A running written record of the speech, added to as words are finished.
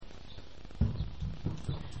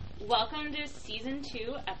Welcome to Season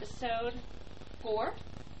 2, Episode 4.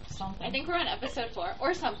 Something. I think we're on Episode 4,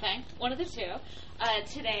 or something. One of the two.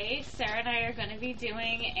 Today, Sarah and I are going to be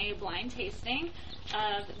doing a blind tasting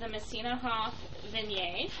of the Messina Hof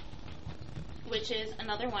Viognier, which is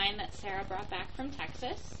another wine that Sarah brought back from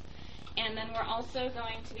Texas. And then we're also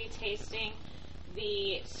going to be tasting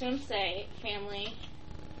the Sunce family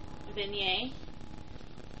Viognier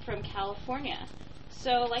from California.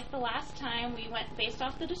 So, like the last time, we went based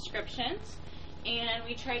off the descriptions, and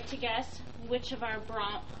we tried to guess which of our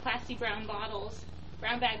classy brown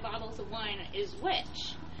bag bottles of wine is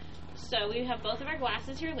which. So, we have both of our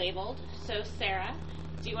glasses here labeled. So, Sarah,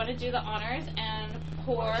 do you want to do the honors and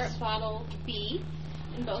pour bottle B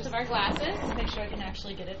in both of our glasses? Make sure I can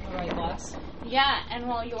actually get it in the right glass. Yeah, and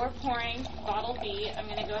while you're pouring bottle B, I'm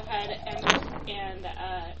going to go ahead and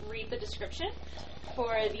read the description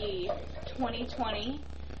for the 2020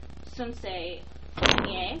 Sunce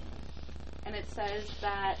Viognier. And it says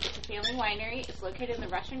that it's a family winery. It's located in the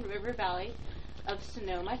Russian River Valley of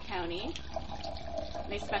Sonoma County.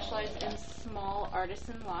 They specialize in small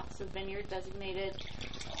artisan lots of vineyard-designated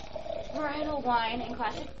varietal wine and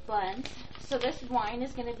classic blends. So this wine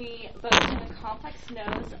is going to be boasting a complex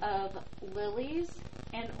nose of lilies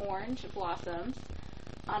and orange blossoms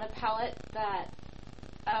on a palate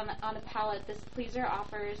this pleaser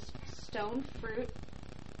offers stone fruit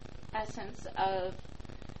essence of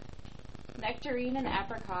nectarine and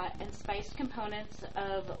apricot and spiced components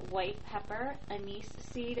of white pepper, anise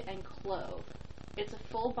seed, and clove. It's a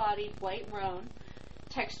full-bodied white Rhone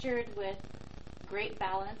textured with great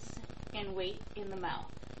balance and weight in the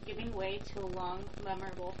mouth, giving way to a long,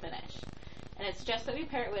 memorable finish. And it's just that we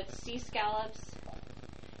pair it with sea scallops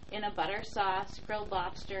in a butter sauce, grilled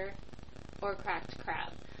lobster, or cracked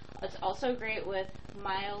crab. It's also great with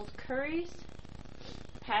mild curries,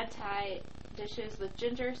 pad thai dishes with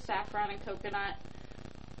ginger, saffron, and coconut,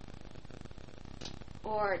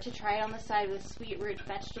 or to try it on the side with sweet root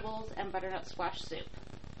vegetables and butternut squash soup.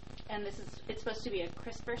 And it's supposed to be a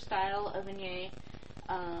crisper style of Viognier.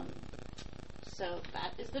 So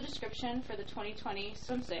that is the description for the 2020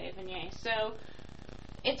 Sunce Viognier. So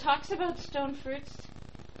it talks about stone fruits,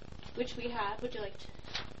 which we have. Would you like to,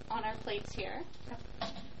 on our plates here?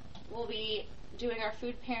 We'll be doing our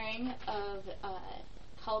food pairing of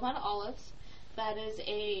Kalamata olives. That is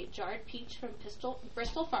a jarred peach from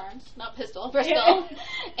Bristol Farms, not Pistol, Bristol,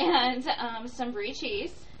 and some brie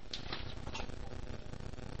cheese.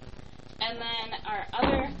 And then our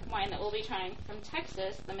other wine that we'll be trying from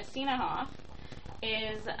Texas, the Messina Hof,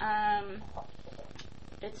 is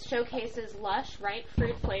it showcases lush, ripe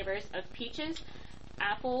fruit flavors of peaches,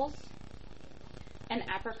 apples, and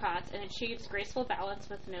apricots, and achieves graceful balance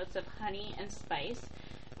with notes of honey and spice,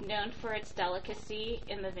 known for its delicacy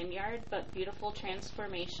in the vineyard, but beautiful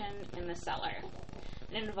transformation in the cellar.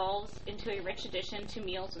 It evolves into a rich addition to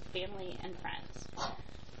meals with family and friends.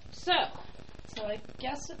 So I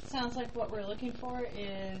guess it sounds like what we're looking for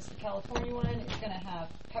is the California one is going to have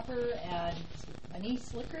pepper and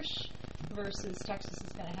anise licorice, versus Texas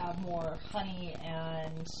is going to have more honey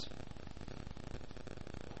and,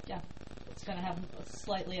 it's going to have a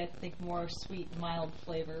slightly, I think, more sweet, mild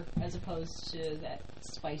flavor as opposed to that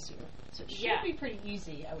spicier. So it should be pretty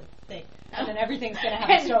easy, I would think. And then everything's going to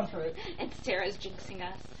have stone fruit. And Sarah's jinxing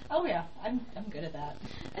us. Oh yeah, I'm good at that.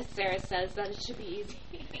 As Sarah says that it should be easy.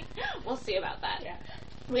 We'll see about that. Yeah.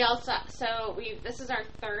 This is our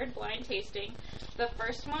third blind tasting. The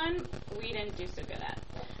first one we didn't do so good at.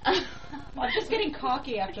 I'm just getting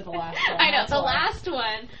cocky after the last one. I know. The last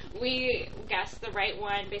one, we guessed the right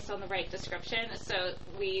one based on the right description, so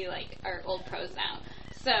we, are old pros now.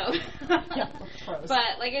 So, yeah, we're pros.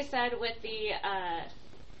 But, like I said, with the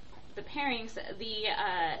pairings, the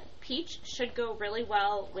peach should go really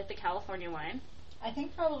well with the California wine. I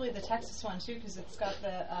think probably the Texas one, too, because it's got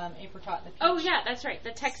the apricot and the peach. Oh, yeah, that's right.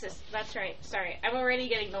 The Texas. That's right. Sorry. I'm already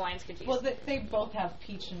getting the wines confused. Well, they both have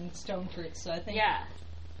peach and stone fruit, so I think...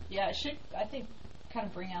 Yeah, it should, I think, kind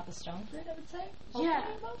of bring out the stone fruit, I would say. Yeah.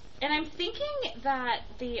 And I'm thinking that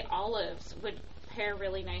the olives would pair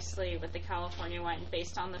really nicely with the California wine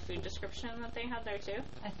based on the food description that they have there, too.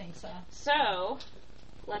 I think so. So,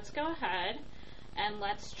 let's go ahead and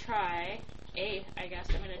let's try A. I guess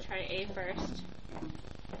I'm going to try A first.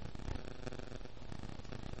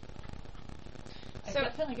 I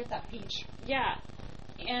definitely get that peach. Yeah.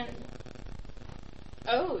 And,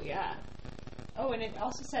 oh, yeah. Oh, and it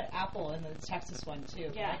also said apple in the Texas one, too.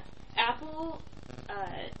 Yeah. Right? Apple,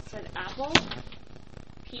 it said apple,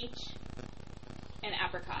 peach, and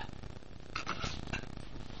apricot.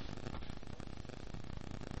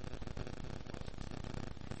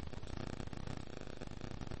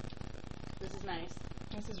 nice.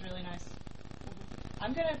 This is really nice.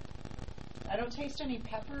 I don't taste any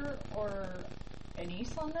pepper or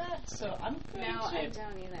anise on that, so I'm going to... No, I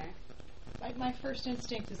don't either. My first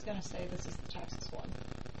instinct is going to say this is the Texas one.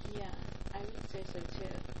 Yeah, I would say so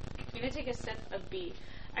too. I'm going to take a sip of B.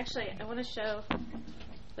 Actually, I want to show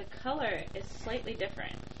the color is slightly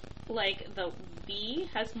different. Like, the B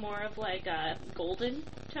has more of like a golden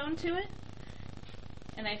tone to it,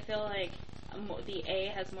 and I feel like the A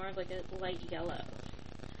has more of like a light yellow.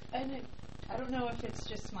 And I don't know if it's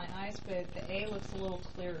just my eyes, but the A looks a little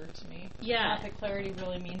clearer to me. Yeah. Not that clarity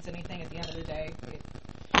really means anything at the end of the day.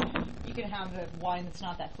 You can have a wine that's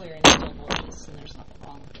not that clear and it's still delicious, and there's nothing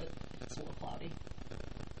wrong with it. It's a little cloudy.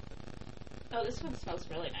 Oh, this one smells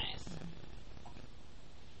really nice.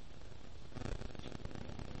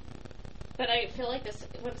 But I feel like this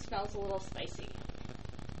one smells a little spicy.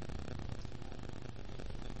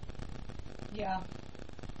 Yeah.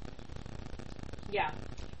 Yeah.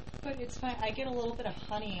 But it's fine. I get a little bit of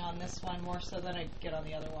honey on this one more so than I get on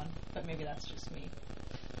the other one. But maybe that's just me.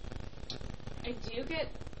 I do get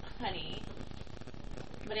honey,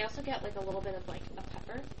 but I also get like a little bit of like a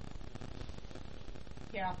pepper.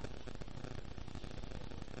 Yeah.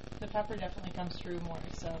 The pepper definitely comes through more,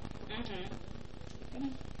 so. Mm-hmm. I'm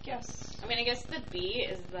gonna guess. I mean, I guess the B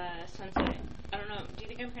is the sunset. I don't know. Do you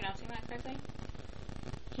think I'm pronouncing that correctly?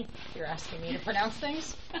 You're asking me to pronounce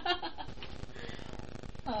things?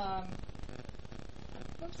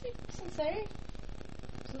 Let's see. Sensei?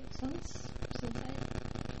 Sensei?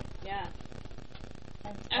 Yeah. I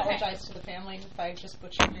apologize to the family if I just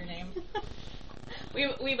butchered your name.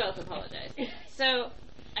 We both apologize. So,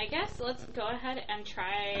 I guess let's go ahead and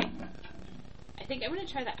try. I think I'm going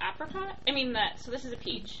to try the apricot. So this is a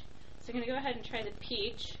peach. So I'm going to go ahead and try the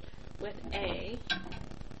peach with A.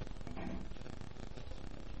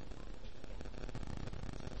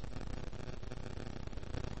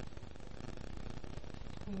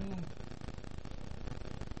 Mm.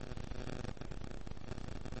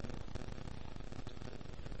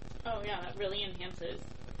 Oh yeah, that really enhances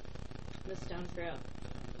the stone fruit.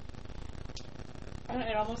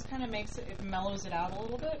 It almost kind of it mellows it out a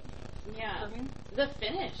little bit. Yeah. For me. The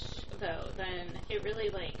finish, though, then it really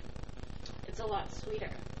it's a lot sweeter.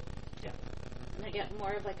 Yeah. And I get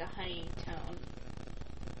more of like a honey tone.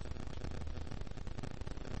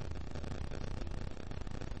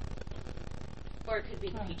 Or it could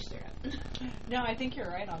be peach syrup. No, I think you're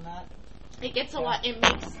right on that. It gets a lot, it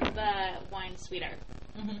makes the wine sweeter.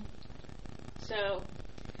 Mm-hmm. So,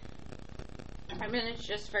 I'm going to,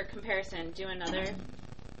 just for comparison, do another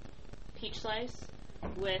peach slice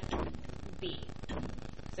with B.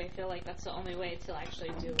 Because I feel like that's the only way to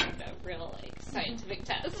actually do like a real scientific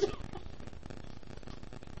test.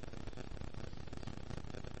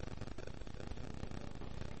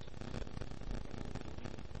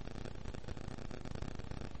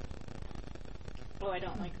 Oh, I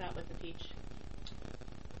don't like that with the peach.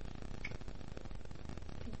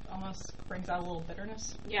 Almost brings out a little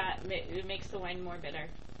bitterness. Yeah, it makes the wine more bitter.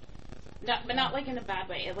 But not like in a bad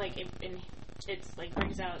way. It's like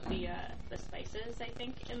brings out the spices, I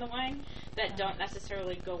think, in the wine that don't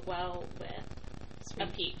necessarily go well with a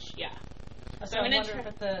peach. Yeah. So I'm wondering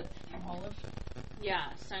if the olive.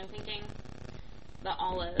 Yeah. So I'm thinking the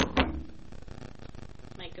olive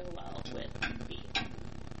might go well with B.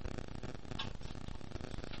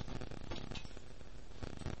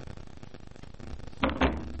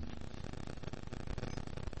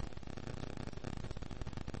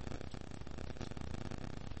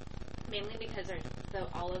 Mainly because the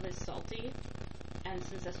olive is salty, and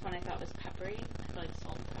since this one I thought was peppery, I feel like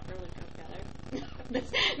salt and pepper would go together.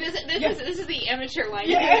 This is the amateur wine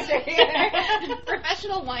taster here.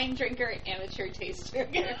 Professional wine drinker, amateur taster.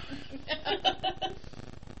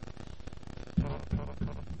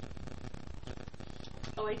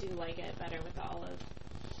 Oh, I do like it better with the olive.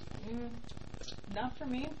 Not for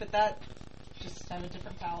me, but that just have a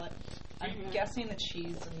different palate. I'm guessing the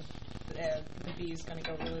cheese and the B is going to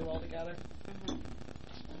go really well together.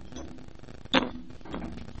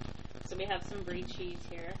 So we have some brie cheese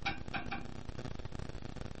here.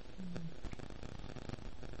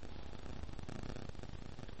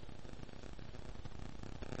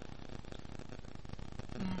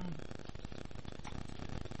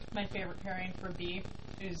 My favorite pairing for B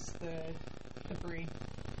is the brie.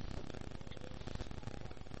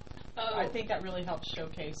 Oh. I think that really helps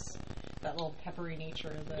showcase that little peppery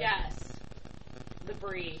nature of the... Yes. The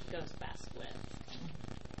brie goes best with.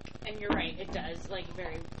 And you're right, it does.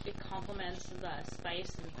 It complements the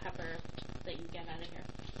spice and pepper that you get out of here.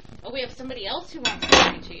 Oh, we have somebody else who wants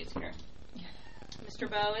brie cheese here. Mr.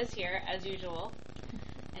 Bo is here, as usual.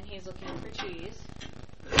 and he's looking for cheese.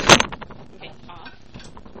 Okay, off.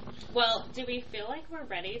 Well, do we feel like we're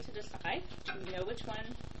ready to decide? Do we know which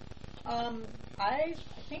one? I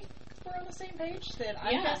think we're on the same page. That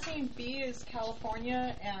I'm guessing B is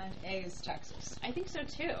California and A is Texas. I think so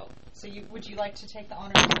too. So would you like to take the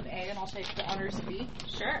honors of A and I'll take the honors of B?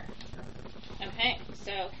 Sure. Okay,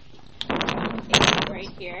 so take it right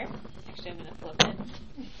here. Actually, I'm going to flip it.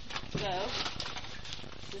 So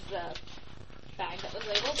this is the bag that was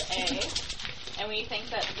labeled A, and we think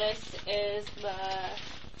that this is the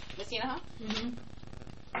Messina Hoff? Mm-hmm.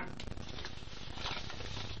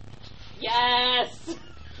 Yes!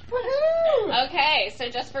 Woohoo! Okay, so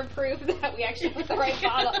just for proof that we actually put the right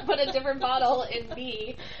bottle, put a different bottle in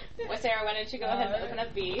B. Well, Sarah, why don't you go ahead and open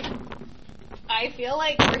up B? I feel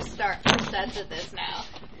like we're set at this now.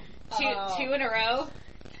 Two in a row.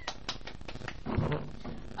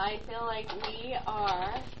 I feel like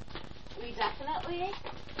we definitely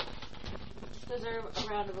deserve a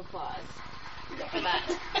round of applause for that.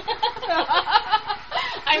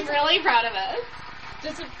 I'm really proud of us.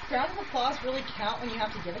 Does a round of applause really count when you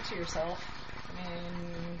have to give it to yourself? I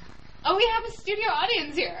mean... Oh, we have a studio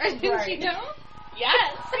audience here. Didn't you know?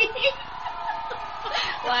 Yes.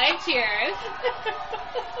 Live cheers.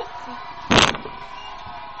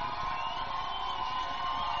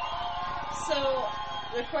 So,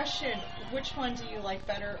 the question, which one do you like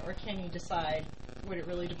better, or can you decide? Would it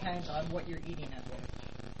really depend on what you're eating it with?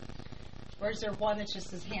 Or is there one that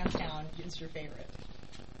just is hands down is your favorite?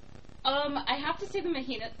 I have to say the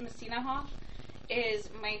Messina Hoff is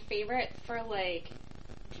my favorite for, like,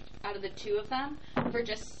 out of the two of them, for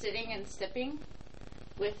just sitting and sipping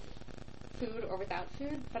with food or without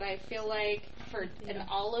food. But I feel like for an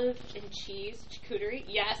olive and cheese charcuterie,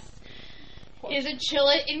 yes, is a chill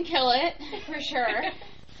it and kill it, for sure.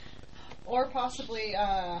 Or possibly,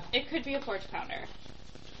 it could be a porch pounder.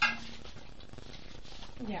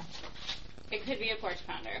 Yeah. It could be a porch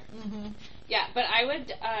pounder. Mm-hmm. Yeah, but I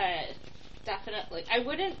would definitely... I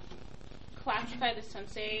wouldn't classify the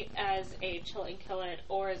Sensei as a chill and kill it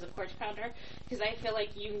or as a porch pounder, because I feel like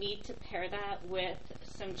you need to pair that with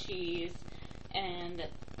some cheese, and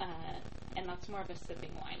that's more of a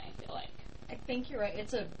sipping wine, I feel like. I think you're right.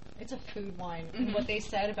 It's a food wine. Mm-hmm. And what they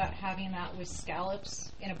said about having that with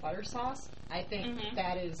scallops in a butter sauce, I think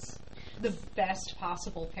that is the best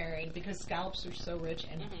possible pairing, because scallops are so rich,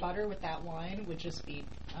 and butter with that wine would just be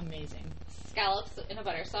amazing. Scallops in a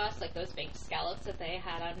butter sauce, like those baked scallops that they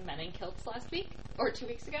had on Men in Kilts last week or 2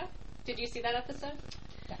 weeks ago. Did you see that episode?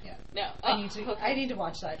 Yeah. No. I need to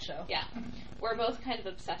watch that show. Yeah. We're both kind of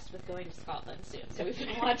obsessed with going to Scotland soon, so we've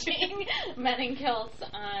been watching Men in Kilts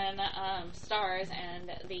on Stars,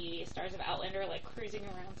 and the stars of Outlander, like, cruising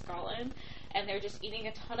around Scotland, and they're just eating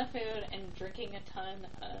a ton of food and drinking a ton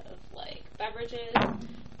of, like, beverages,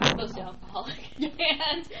 mostly alcoholic,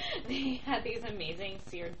 and they had these amazing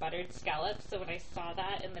seared buttered scallops, so when I saw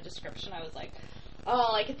that in the description, I was like,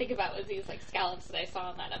 all I could think about was these, like, scallops that I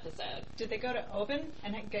saw in that episode. Did they go to Oban?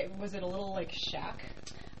 And was it a little, like, shack?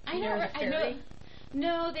 I know.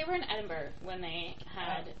 No, they were in Edinburgh when they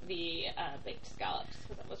had the baked scallops,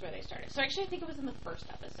 because that was where they started. So actually, I think it was in the first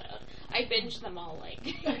episode. I binged them all, like...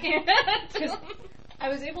 Because I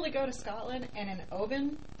was able to go to Scotland, and in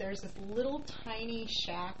Oban, there's this little tiny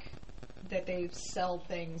shack that they sell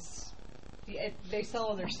things... They sell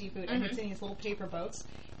all their seafood, and it's in these little paper boats,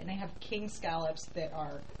 and they have king scallops that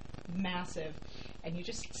are massive, and you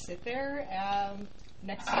just sit there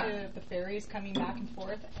next to the ferries coming back and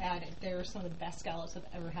forth, and they're some of the best scallops I've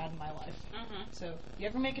ever had in my life. So if you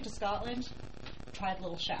ever make it to Scotland, try the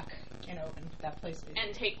little shack in Oban. That place is...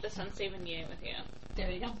 And take the Sensei Vignette with you. There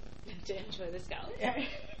you go. To enjoy the scallops.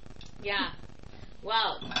 Yeah.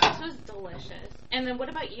 Wow, this was delicious. And then what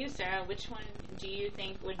about you, Sarah? Which one do you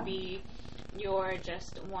think would be your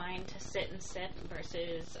just wine to sit and sip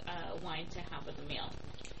versus wine to have with a meal?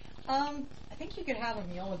 I think you could have a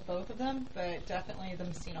meal with both of them, but definitely the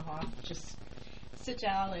Messina Hoff. Just sit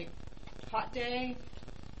down, like, hot day,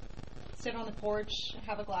 sit on the porch,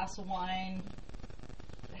 have a glass of wine,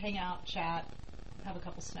 hang out, chat, have a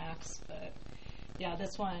couple snacks. But yeah,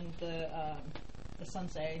 this one, the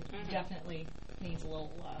Sensei, definitely needs a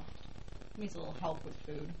little help with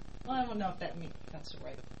food. Well, I don't know if that's the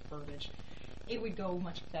right verbiage. It would go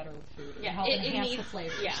much better with food. It would help enhance the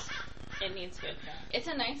flavors. Yeah, it needs food. It's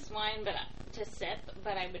a nice wine, but to sip.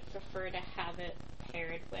 But I would prefer to have it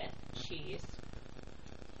paired with cheese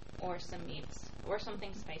or some meats or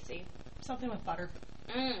something spicy. Something with butter.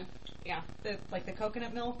 Yeah. Like the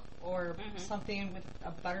coconut milk or something with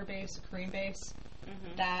a butter base, a cream base.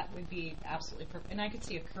 That would be absolutely perfect. And I could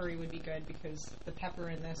see a curry would be good, because the pepper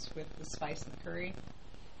in this with the spice and the curry.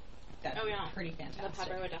 that'd Oh, be yeah. pretty The fantastic.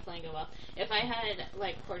 pepper would definitely go well. If I had,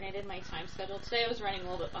 coordinated my time schedule, today I was running a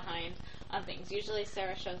little bit behind on things. Usually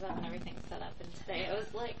Sarah shows up and everything's set up, and today I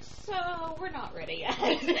was like, so, we're not ready yet.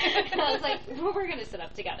 And I was like, well, we're going to sit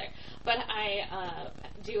up together. But I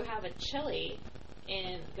do have a chili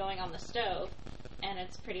going on the stove, and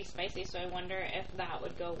it's pretty spicy, so I wonder if that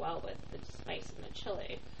would go well with the spice in the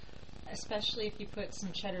chili. Especially if you put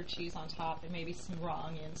some cheddar cheese on top and maybe some raw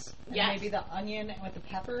onions. And Yes. maybe the onion with the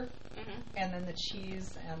pepper, Mm-hmm. and then the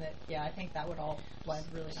cheese, and I think that would all blend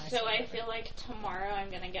really nicely. So I together. feel like tomorrow I'm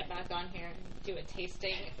going to get back on here and do a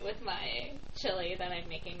tasting with my chili that I'm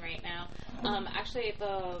making right now. Actually,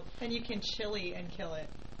 Then you can chili and kill it.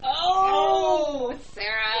 Oh,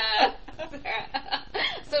 Sarah. Sarah.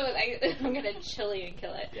 So I'm going to chili and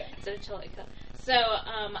kill it. Yeah. So chili and kill. So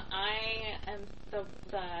I am the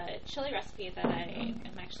chili recipe that I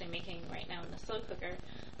am actually making right now in the slow cooker.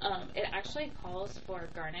 It actually calls for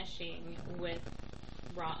garnishing with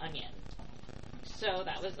raw onion. So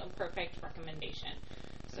that was a perfect recommendation.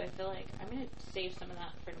 So I feel like I'm going to save some of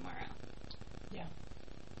that for tomorrow. Yeah.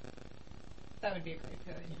 That would be a great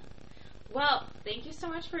food. Well, thank you so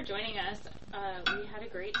much for joining us. We had a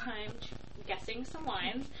great time guessing some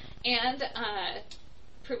wines and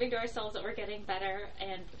proving to ourselves that we're getting better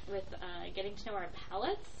and with getting to know our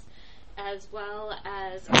palates, as well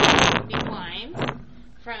as these wines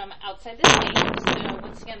from outside the state. So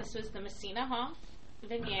once again, this was the Messina Hof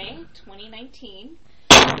Viognier 2019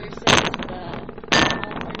 versus the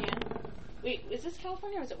California. Wait, is this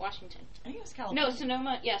California or was it Washington? I think it was California. No,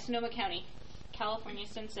 Sonoma. Yeah, Sonoma County, California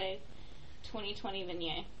Sensei 2020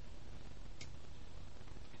 Viognier.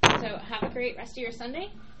 So have a great rest of your Sunday,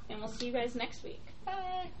 and we'll see you guys next week.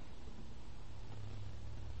 Bye.